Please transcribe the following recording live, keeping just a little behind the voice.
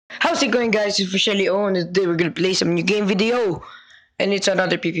How's it going, guys? It's officially on. Today we're gonna play some new game video, and it's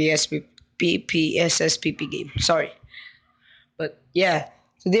another PPSSPP game. Sorry, but yeah,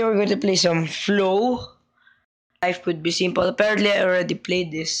 today we're going to play some Flow. Life could be simple. Apparently, I already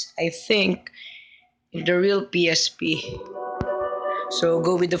played this. I think in the real PSP. So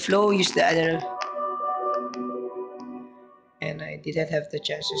go with the flow. Use the other, and I didn't have the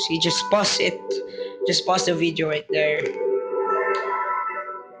chance to see. Just pause it. Just pause the video right there,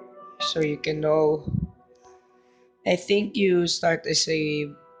 so you can know. I think you start as a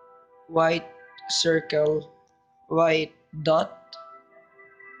white circle, white dot.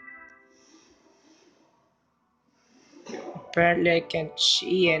 Apparently, I can't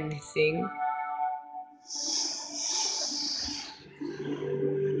see anything.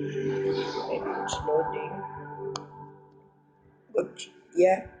 Maybe it's loading. But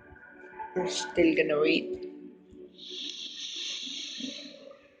yeah, we're still gonna wait.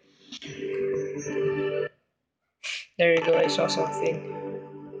 There you go, I saw something.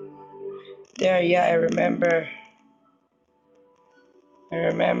 There, yeah, I remember. I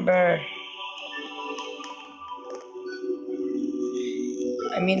remember.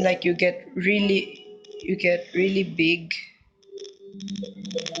 I mean, like you get really big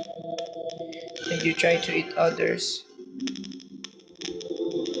and you try to eat others.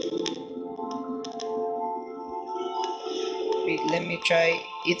 Wait, let me try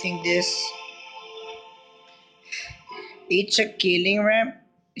eating this. It's a killing ramp.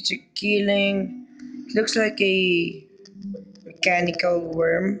 It's a killing. It looks like a mechanical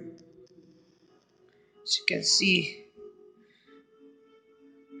worm. As you can see.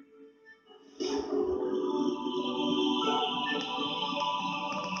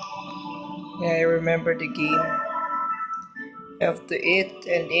 Yeah, I remember the game. You have to eat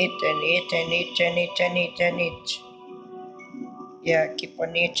and eat and eat and eat and eat and eat and eat. Yeah, keep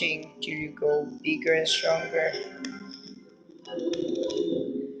on eating till you go bigger and stronger.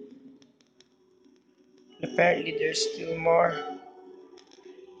 Apparently, there's still more.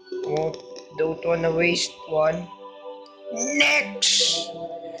 Won't, don't wanna waste one. Next!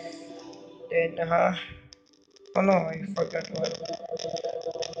 Then, oh no, I forgot one.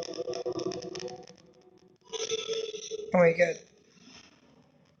 Oh my god.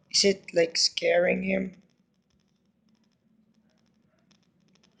 Is it like scaring him?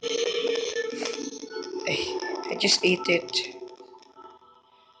 I just ate it.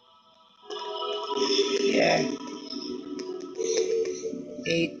 Yeah,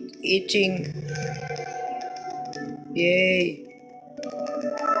 eating. Yay.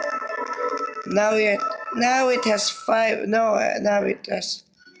 Now it now it has five. No, now it has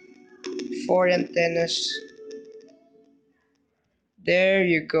four antennas. There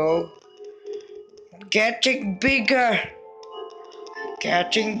you go. Getting bigger.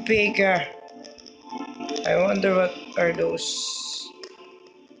 Getting bigger. I wonder what are those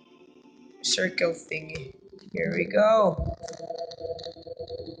circle thingy. Here we go.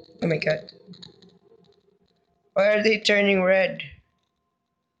 Oh my god. Why are they turning red?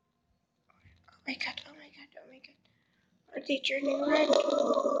 Oh my god, oh my god, oh my god. Are they turning red?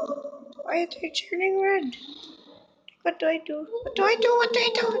 Why are they turning red? What do I do? What do I do? What do I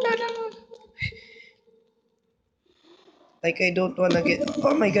do? No, no, no. Like I don't wanna get.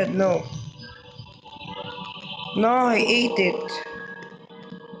 Oh my god, no. No, I ate it.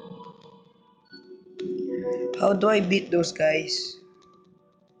 How do I beat those guys?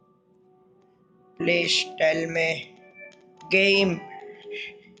 Please tell me. Game.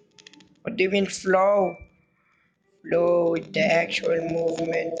 What do you mean flow? Flow with the actual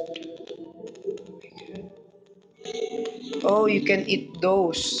movement. Oh, you can eat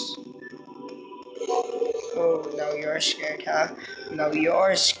those. Oh, now you're scared, huh? Now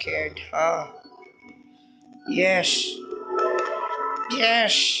you're scared, huh? Yes.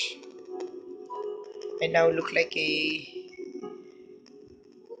 Yes. I now look like a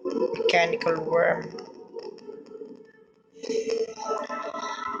mechanical worm.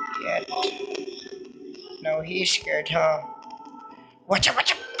 Yet. Now he's scared, huh? Watcha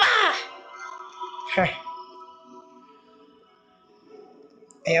watcha bah!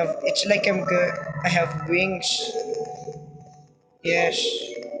 I have. It's like I'm good. I have wings. Yes.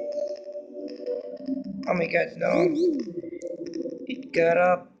 Oh my god, no. It got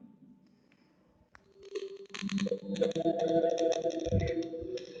up.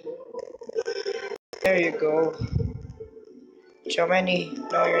 There you go. So many.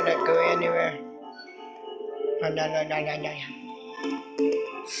 No, you're not going anywhere. No, no, no, no, no, no.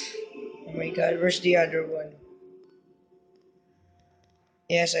 Oh my god, where's the other one?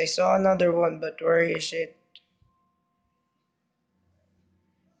 Yes, I saw another one, but where is it?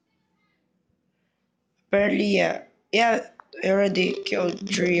 Apparently, yeah. Yeah, I already killed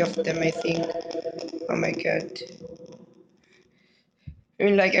three of them, I think. Oh my god. I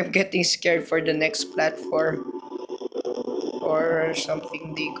mean, like, I'm getting scared for the next platform or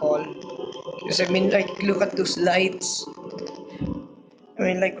something they call. Because I mean, like, look at those lights. I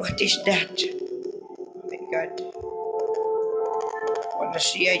mean, like, what is that? Oh my god. Wanna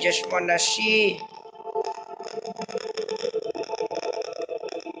see? I just wanna see.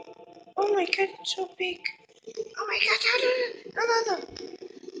 Oh my god, it's so big. Oh my god, another.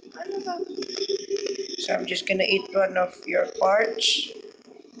 So I'm just gonna eat one of your parts.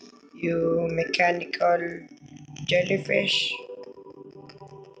 You mechanical jellyfish.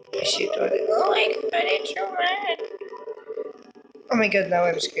 I see it already. Oh my god, it's so red. Oh my god, now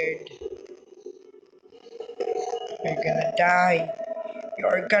I'm scared. You're gonna die.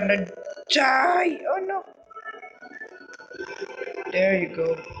 You're gonna die. Oh no. There you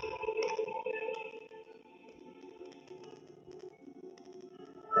go.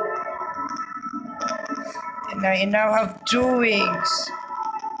 And I now have two wings.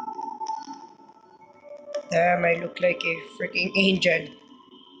 Damn, I look like a freaking angel.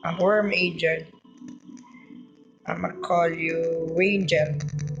 A worm angel. I'ma call you Wangel.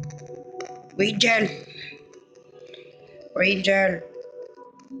 Wangel! Wangel!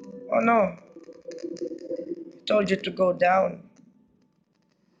 Oh no, I told you to go down,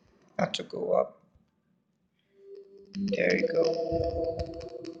 not to go up. There you go.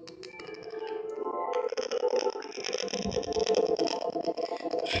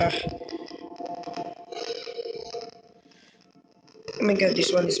 Oh my god,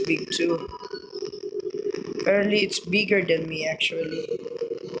 this one is big too. Apparently it's bigger than me actually.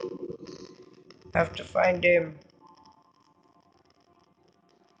 Have to find him.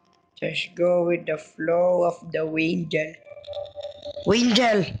 Just go with the flow of the Wangel.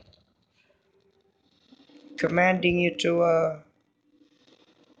 Wangel! Commanding you to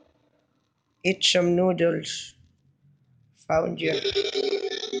eat some noodles. Found you.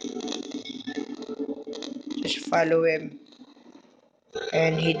 Just follow him.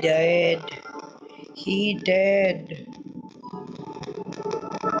 And he died. He dead.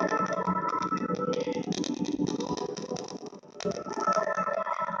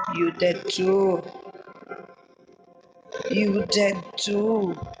 You dead too. You dead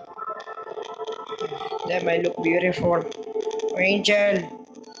too. That might look beautiful. Angel.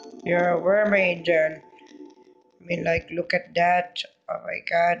 You're a worm angel. I mean, like, look at that. Oh my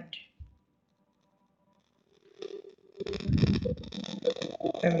god.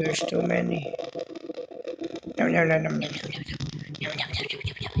 And there's too many. No, no, no, no, no, no, no, no, no.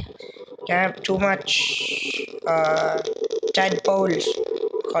 You have too much tadpoles.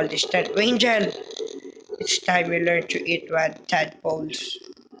 Call this tad. Angel! It's time you learn to eat one tadpoles.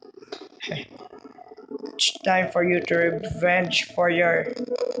 It's time for you to revenge for your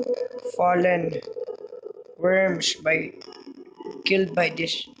fallen worms by killed by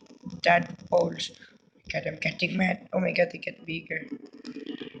these tadpoles. God, I'm getting mad. Oh my god, they get bigger.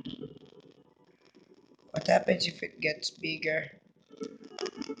 What happens if it gets bigger?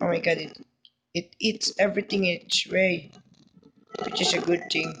 Oh my god, it eats everything in its way, which is a good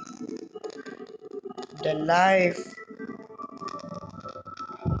thing. The life,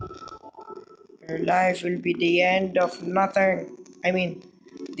 your life will be the end of nothing. I mean,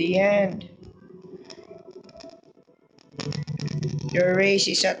 the end. Your race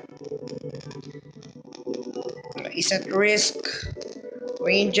is at risk.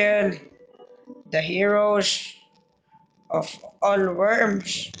 Angel, the heroes of all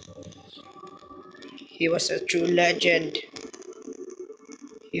worms. He was a true legend.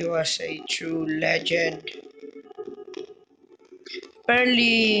 He was a true legend.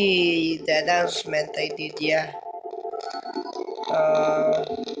 Early the announcement I did, yeah. Uh,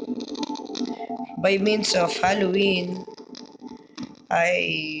 by means of Halloween,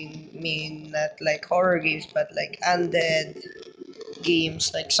 I mean not like horror games, but like undead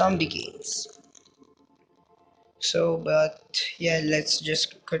games, like zombie games. So, but yeah, let's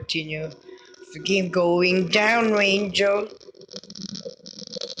just continue the game going down, Angel.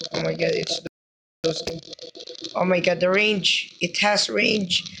 Oh my god, it's those games. Oh my god, the range. It has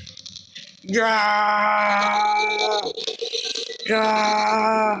range. Yeah,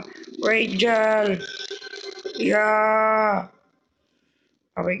 yeah, Rachel. Yeah.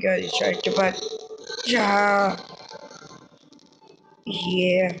 Oh my god, it's hard to butt. Yeah.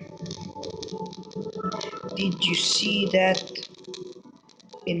 Yeah. Did you see that?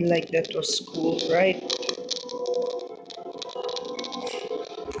 In like that was cool, right?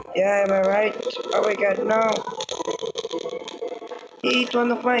 Yeah, am I right? Oh my god, no. He ate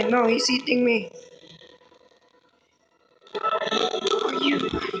one of mine. No, he's eating me.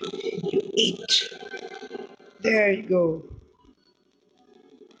 You eat. There you go.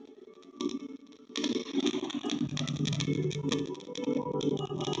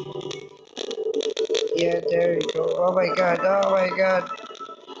 Yeah, there you go. Oh my god, oh my god.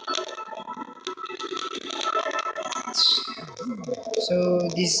 So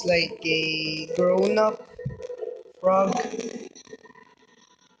this is like a grown up frog.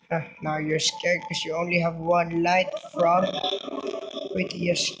 Huh, now you're scared because you only have one light, frog. Wait, he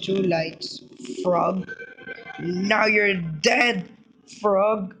has two lights, frog. Now you're dead,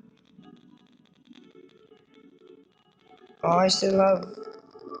 frog. Oh, I still have.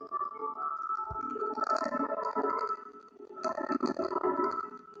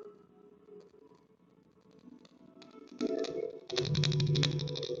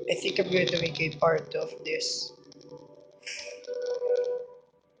 I think I'm going to make a part of this.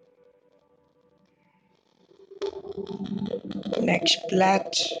 Next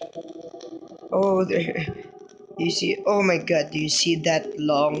plat. Oh, there. You see? Oh my god, do you see that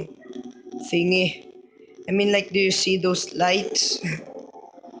long thingy? I mean, like, do you see those lights?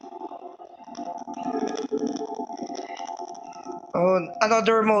 Oh,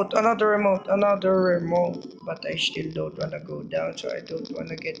 another remote, another remote, another remote. But I still don't want to go down, so I don't want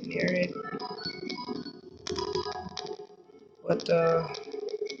to get near it. But,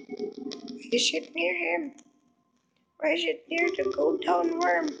 is it near him? Why is it near the go down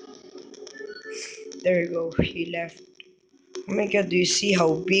worm? There you go, he left. Oh my god, do you see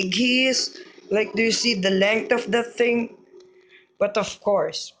how big he is? Like, do you see the length of the thing? But of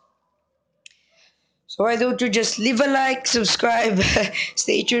course. So why don't you just leave a like, subscribe,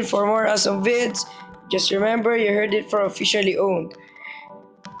 stay tuned for more awesome vids. Just remember you heard it from officially owned.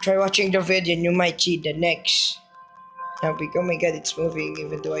 Try watching the video and you might see the next. Now, oh my god, it's moving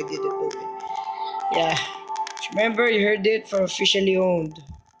even though I didn't move it. Yeah. Just remember you heard it from officially owned.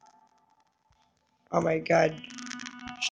 Oh my god.